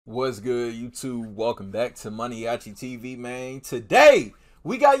What's good, YouTube? Welcome back to MANIACITV, man. Today,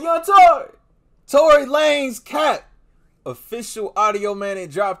 we got young Tory Lanez Cap. Official audio, man. It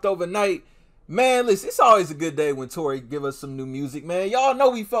dropped overnight. Man, listen, it's always a good day when Tory give us some new music, man. Y'all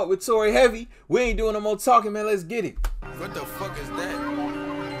know we fuck with Tory heavy. We ain't doing no more talking, man. Let's get it. What the fuck is that?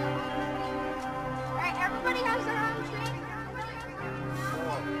 Alright, everybody has their own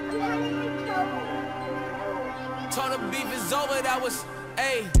shit. Told the beef is over, that was,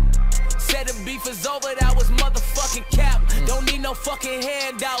 ayy. Said the beef is over, that was motherfucking cap. Don't need no fucking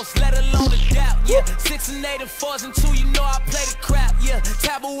handouts, let alone a dap. Yeah, 6 and 8 and 4s and 2, you know I play the crap. Yeah,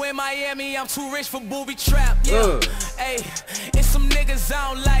 taboo in Miami, I'm too rich for booby trap. Yeah, ayy, it's some niggas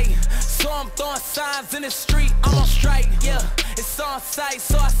I don't like, so I'm throwing signs in the street. I'm on strike. Yeah, it's on sight,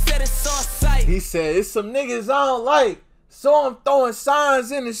 so I said it's on sight. He said, it's some niggas I don't like, so I'm throwing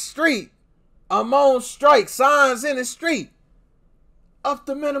signs in the street. I'm on strike, signs in the street. Up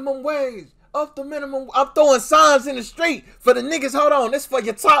the minimum wage, up the minimum. I'm throwing signs in the street for the niggas. Hold on, this for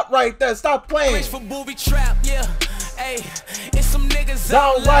your top right there. Stop playing. Rich for booby trap, yeah. Hey, it's some niggas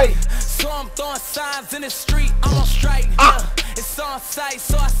I don't like, so I'm throwing signs in the street. I'm on strike. Yeah, it's on sight,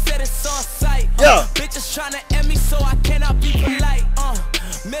 so I said it's on sight. Yeah, bitches trying to end me, so I cannot be polite.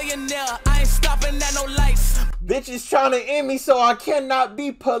 Millionaire, I ain't stopping at no lights. Bitches trying to end me, so I cannot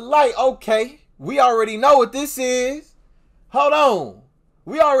be polite. Okay, we already know what this is. Hold on.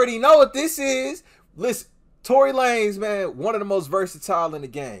 We already know what this is. Listen, Tory Lanez, man, one of the most versatile in the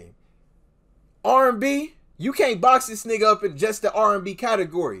game. R&B, you can't box this nigga up in just the R&B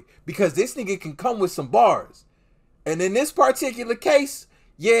category because this nigga can come with some bars. And in this particular case,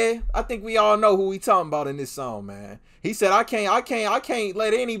 yeah, I think we all know who we talking about in this song, man. He said, I can't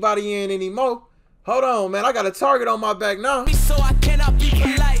let anybody in anymore. Hold on, man, I got a target on my back now. So I cannot be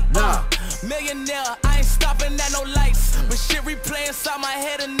polite. Nah. Millionaire, I ain't stopping at no lights. But shit replay inside my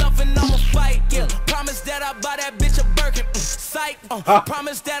head enough and I'ma fight. Yeah, promise that I buy that bitch a Birkin. Psych.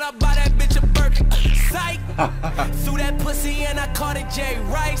 Promise that I buy that bitch a Birkin. Psych. Threw that pussy and I called it J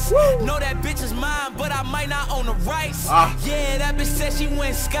Rice. Know that bitch is mine, but I might not own the rights. Yeah, that bitch said she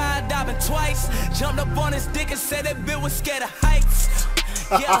went skydiving twice. Jumped up on his dick and said that bitch was scared of heights.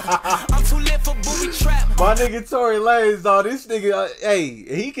 Yeah, I'm too lit for booby trap. My nigga Tory Lanez, dog, this nigga, hey,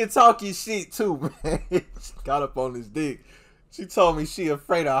 he can talk his shit too, man. She got up on his dick. She told me she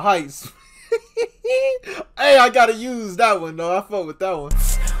afraid of heights. Hey, I gotta use that one, though. I fuck with that one.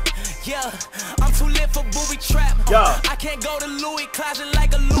 Yeah, I'm too lit for booby trap. Yeah. I can't go to Louis closet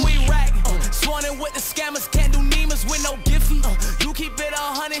like a Louis rack. Sworn in with the scammers, can't do Nemas with no Giphy. You keep it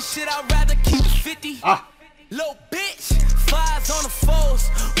 100, shit, I'd rather keep it 50. Little bitch, flies on the foes.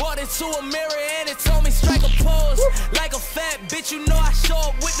 Walked into a mirror and it told me strike a pose. Like a fat bitch, you know I show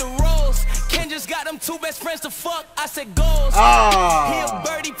up with the rolls. Ken just got them 2 best friends to fuck, I said goals. He a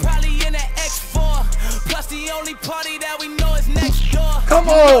birdie, probably in that X4. Plus the only party that we know is next door. Come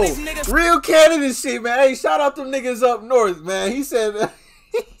on, real Canada shit, man. Hey, shout out them niggas up north, man. He said,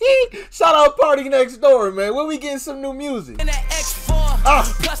 shout out party next door, man. When we getting some new music? In that X4.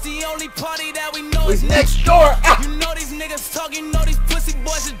 Plus the only party that we know is next door. You know these niggas talk, you know these pussy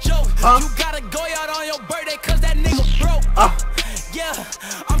boys a joke. You gotta go out on your birthday cause that nigga broke. Yeah,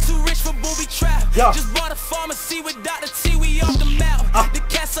 I'm too rich for booby trap. Just bought a pharmacy with Dr. T, we off the map. The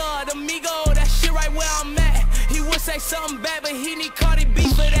Casa, the Migo, that shit right where I'm at. He would say something bad, but he need Cardi B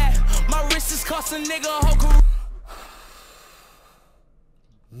for that. My wrist is cost a nigga a whole career.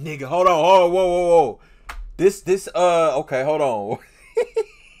 Nigga, hold on, whoa. Okay, hold on.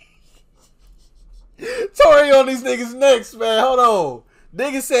 Tory on these niggas next, man. Hold on.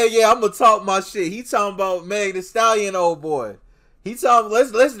 Nigga said, yeah, I'm gonna talk my shit. He talking about Meg the Stallion, old boy. He talking,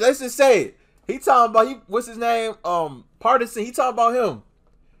 let's just say it. He talking about, what's his name? Partisan. He talking about him.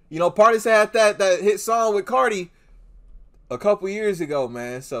 You know, Partisan had that hit song with Cardi a couple years ago,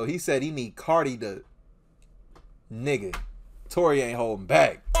 man. So he said he need Cardi to, nigga. Tory ain't holding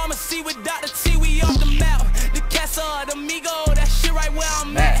back. Pharmacy with Dr. T, we off the map. The Casa, the Migo, that shit right where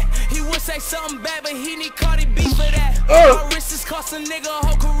I'm at. He would say something bad, but he need Cardi B for that. My wrist is cost a nigga a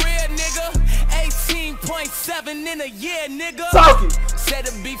whole career, nigga. 18.7 in a year, nigga. Talking. Said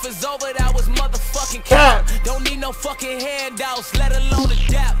the beef is over, that was motherfucking cap. Don't need no fucking handouts, let alone a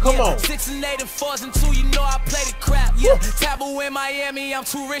dap. Come on. 6 and 8 and 4s and 2, you know I play the crap. Yeah, taboo in Miami, I'm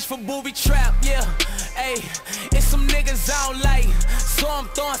too rich for booby trap. Yeah, hey, it's some niggas I don't like, so I'm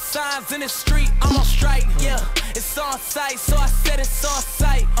throwing signs in the street. I'm on strike. Yeah, it's on sight, so I said it's on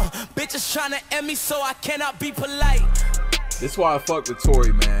sight. Bitches trying to end me, so I cannot be polite. This is why I fuck with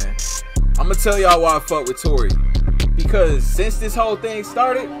Tory, man. I'm gonna tell y'all why I fuck with Tory. Because since this whole thing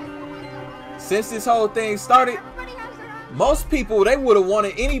started, Most people, they would have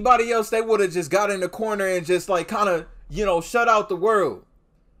wanted anybody else. They would have just got in the corner and just like kind of, you know, shut out the world.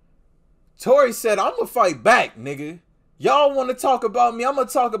 Tory said, I'm gonna fight back, nigga. Y'all want to talk about me, I'm gonna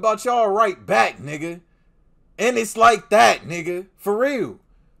talk about y'all right back, nigga. And it's like that, nigga. For real.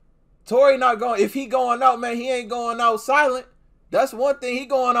 Tory not going, if he going out, man, he ain't going out silent. That's one thing, he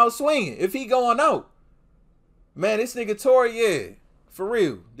going out swinging. If he going out. Man, this nigga Tory, yeah. For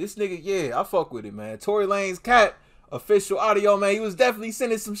real. This nigga, yeah, I fuck with it, man. Tory Lanez Cat. Official audio, man. He was definitely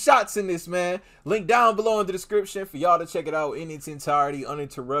sending some shots in this, man. Link down below in the description for y'all to check it out in its entirety,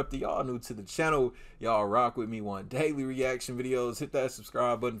 uninterrupted. Y'all new to the channel. Y'all rock with me on daily reaction videos. Hit that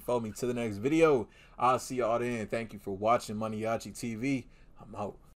subscribe button. Follow me to the next video. I'll see y'all then. Thank you for watching MANIACITV. I'm out.